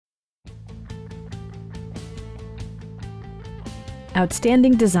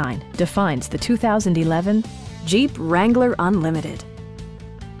Outstanding design defines the 2011 Jeep Wrangler Unlimited.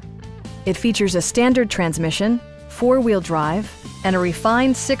 It features a standard transmission, four-wheel drive, and a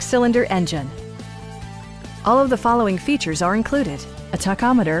refined six-cylinder engine. All of the following features are included: a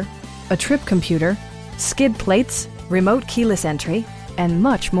tachometer, a trip computer, skid plates, remote keyless entry, and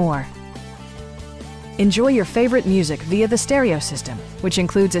much more. Enjoy your favorite music via the stereo system, which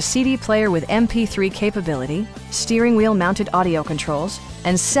includes a CD player with MP3 capability, steering wheel mounted audio controls,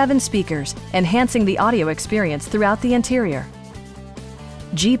 and 7 speakers, enhancing the audio experience throughout the interior.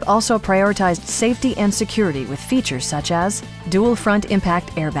 Jeep also prioritized safety and security with features such as dual front impact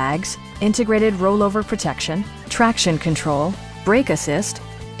airbags, integrated rollover protection, traction control, brake assist,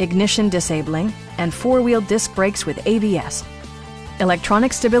 ignition disabling, and four-wheel disc brakes with ABS.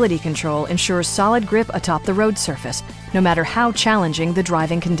 Electronic stability control ensures solid grip atop the road surface, no matter how challenging the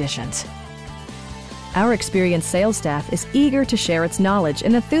driving conditions. Our experienced sales staff is eager to share its knowledge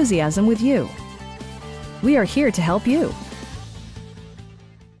and enthusiasm with you. We are here to help you.